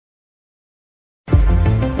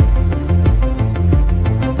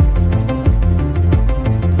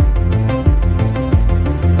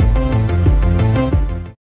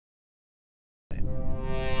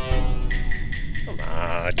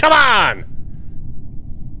Come on!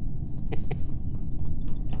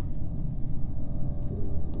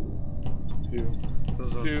 Two.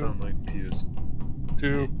 Those don't sound like pews.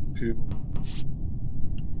 Two.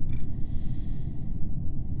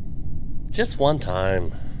 Just one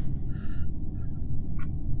time.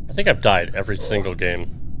 I think I've died every single game.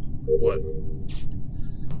 What?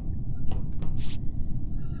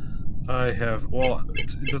 I have. Well,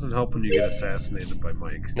 it doesn't help when you get assassinated by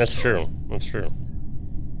Mike. That's true. That's true.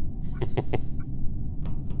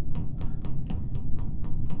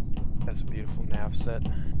 That's a beautiful nav set.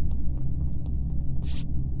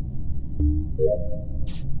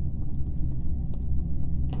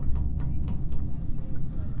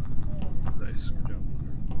 Nice. Good job.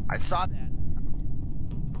 I saw that.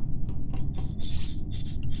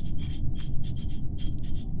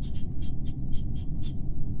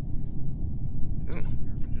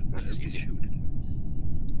 Easy.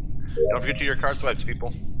 Don't forget to do your card swipes,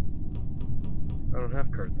 people. I don't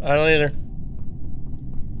have cards. I don't either.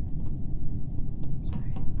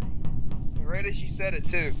 Right as you said it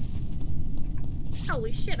too.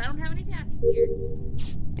 Holy shit, I don't have any tasks here.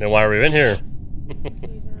 Then why are we in here?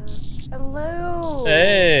 Hello.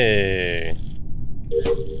 Hey.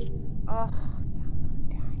 Oh,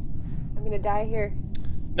 I'm gonna die here.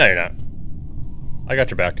 No, you're not. I got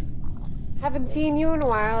your back. Haven't seen you in a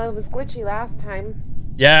while. It was glitchy last time.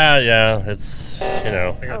 Yeah, it's, you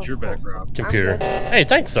know. I got your back, Rob. Computer. Hey,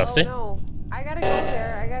 thanks, Dusty. Oh, no. I gotta go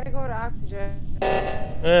there. I gotta go to oxygen.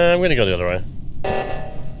 I'm gonna go the other way.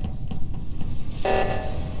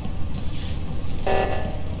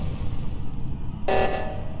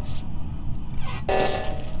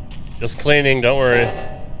 Just cleaning, don't worry.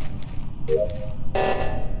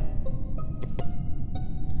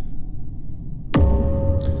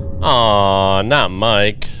 Aw, not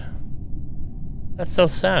Mike. That's so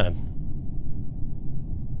sad.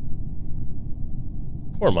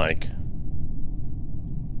 Poor Mike.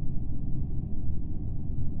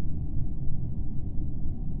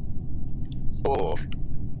 Oh.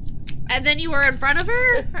 And then you were in front of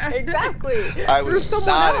her? Exactly. I was someone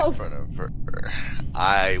not else. in front of her.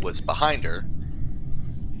 I was behind her.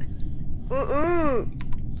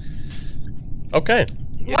 Okay.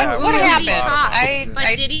 Yeah, What Did happened? he talk? But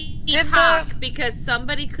I did he did talk? Because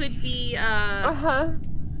somebody could be Uh-huh.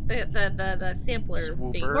 the sampler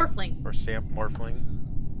thing. Morphling. Or Morphling.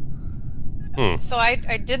 So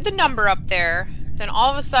I did the number up there, then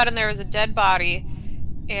all of a sudden there was a dead body,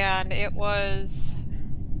 and it was...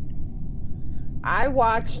 I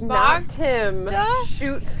watched not Tim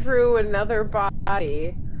shoot through another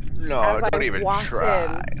body. No, don't even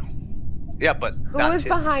try. Yeah, but Who was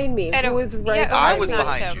behind me? Who was right behind me? I was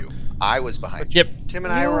behind you. I was behind you. Yep. Tim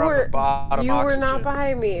and I were on the bottom. You were not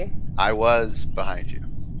behind me. I was behind you.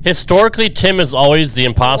 Historically, Tim is always the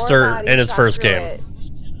imposter in his first game.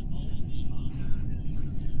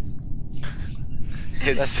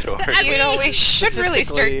 Historically. You know, we should really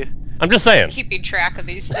start I'm just saying. keeping track of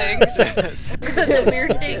these things. The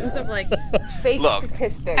weird things of like fake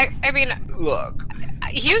statistics. I mean, look.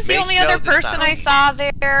 He was the only other person I saw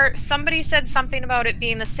there. Somebody said something about it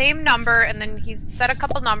being the same number, and then he said a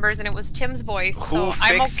couple numbers, and it was Tim's voice. So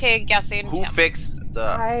I'm okay guessing Who Tim. fixed the?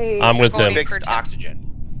 I'm with Tim. Who fixed oxygen?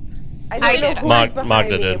 I did.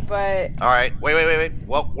 Magda did. But all right, wait.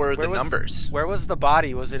 What were the numbers? Where was the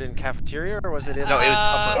body? Was it in cafeteria or was it in? No,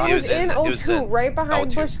 it was in O2, right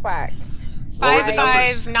behind Bushwhack.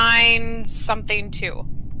 559 something 2.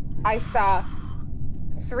 I saw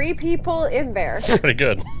 3 people in there. That's pretty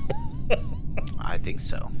good. I think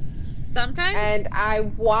so. Sometimes. And I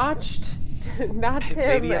watched not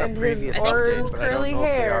Tim and his orange curly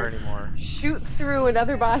hair shoot through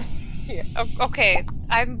another body. Okay,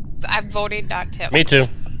 I'm voting not Tim. Me too.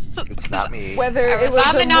 It's not me. Whether I was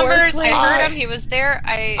on the numbers, I heard him, he was there.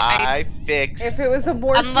 I fixed. If it was a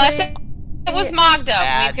more unless it was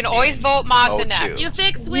Magda, you can always vote Magda next. You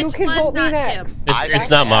fix which you can one, vote me not next. Tim. It's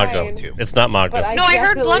not Magda. It's not Magda. But No, I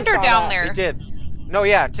heard Blunder down there. He did. No,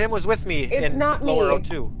 yeah, Tim was with me It's in not me. lower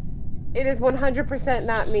O2. It is 100%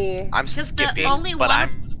 not me. I'm skipping, only but one I'm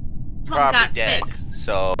got probably dead. fixed.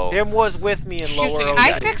 So Tim was with me in lower O2.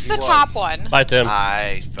 I fixed the top one. Bye, Tim.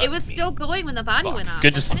 It was still going when the body went off.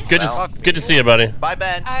 Good to see you, buddy. Bye,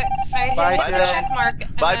 Ben. I hit the check mark,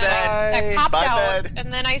 and Bye, then Ben. I popped Bye, out, Ben.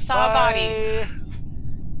 and then I saw a body.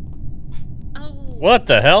 What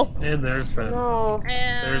the hell? And there's Ben. No.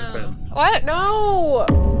 There's Ben. What? No!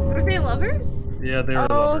 Were they lovers? Yeah, they were lovers.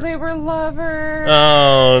 Oh, they were lovers.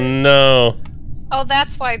 Oh no. Oh,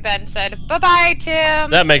 that's why Ben said, bye-bye, Tim.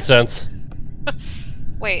 That makes sense.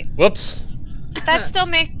 Wait. Whoops. That still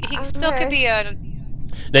he still could be a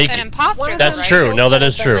An imposter. That's right? true. No, that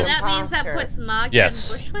is true. So that means that puts Magda and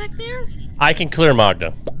Bushwhack there? I can clear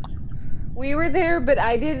Magda. We were there, but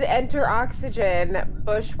I didn't enter oxygen.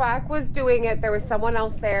 Bushwhack was doing it. There was someone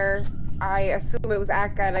else there. I assume it was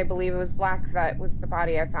Akka, and I believe it was Black that was the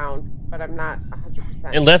body I found, but I'm not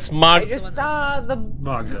 100%. Unless I just saw the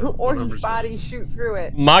orange 100%. body shoot through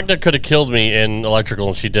it. Magda could have killed me in electrical,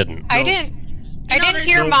 and she didn't. I didn't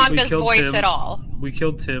hear Magda's voice at all. We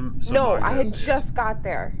killed Tim. So No, Magda I had is- just got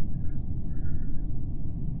there.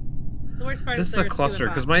 The worst part This is a cluster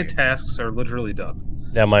because my tasks are literally done.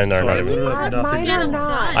 Yeah, mine are So not I even. literally have nothing to do.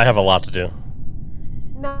 I have a lot to do.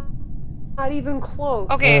 Not even close.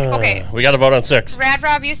 Okay. We got to vote on 6. Rad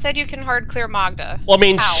Rob, you said you can hard clear Magda. Well, I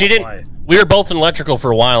mean, How? she didn't. We were both in electrical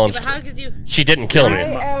for a while, and But how could you? she didn't kill me.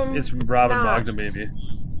 It's Rob and Magda, maybe.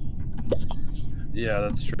 Yeah,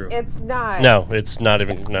 that's true. It's not. No, it's not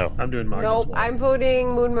even. No. I'm doing Magda. Nope, I'm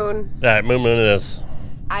voting Moon Moon. All right, Moon Moon it is.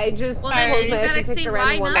 I just Well, then closed you my eyes gotta and picked say a why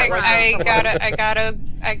random one not, that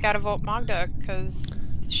I gotta vote Magda because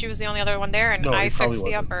she was the only other one there, and No, I it probably fixed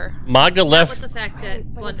the wasn't. upper. Magda With left. the fact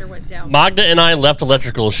that Blunder went down. Magda and I left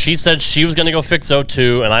electrical. She said she was gonna go fix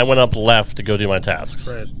O2, and I went up left to go do my tasks.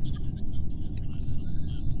 Right.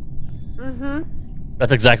 Mm-hmm.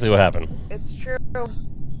 That's exactly what happened. It's true.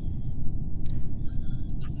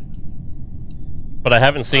 But I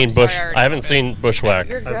haven't seen sorry, Bush. I already I haven't voted. seen Bushwhack.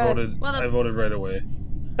 You're good. I voted right away.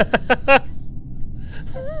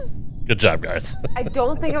 Good job, guys. I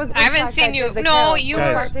don't think it was. I haven't Bushwhack seen that you- did the no, kill. you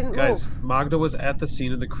Bushwhack were- didn't Guys, move. Magda was at the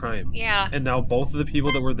scene of the crime. Yeah. And now both of the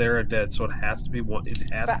people that were there are dead, so it has to be one. It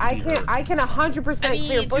has But to I be can her. I can 100% I mean,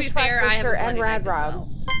 clear to be Bushwhack fair, for I have sure a and bloody Rad knife as Rob. well.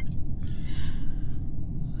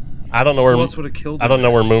 I don't know where. Who else would have killed I don't her?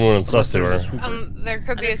 know where Moon Moon and Unless Sustu there was a are. swooper. There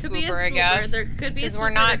could be a swooper, I guess. There could be a Because swooper. we're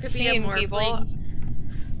there not could be a seeing morphling. people.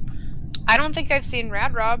 I don't think I've seen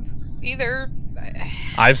Rad Rob either.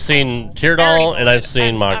 I've seen Teardoll and I've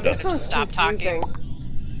seen Magda. I'm gonna just stop talking.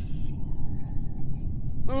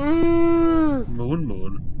 Moon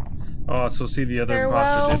Moon. Oh, so see the other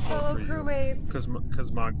Farewell, imposter did fellow vote for you. crewmates.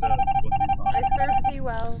 Because Magda was the I imposter. served thee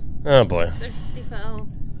well. Oh boy. 60 fell.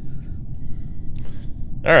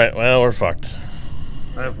 All right. Well, we're fucked.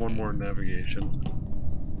 I have one more navigation.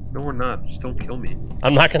 No, we're not. Just don't kill me.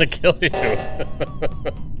 I'm not gonna kill you.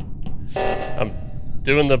 I'm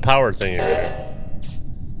doing the power thing here.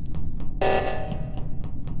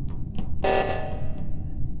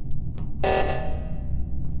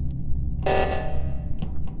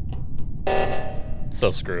 So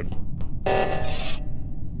screwed.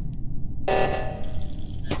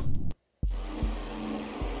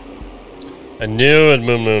 I knew it,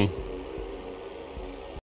 Moon Moon.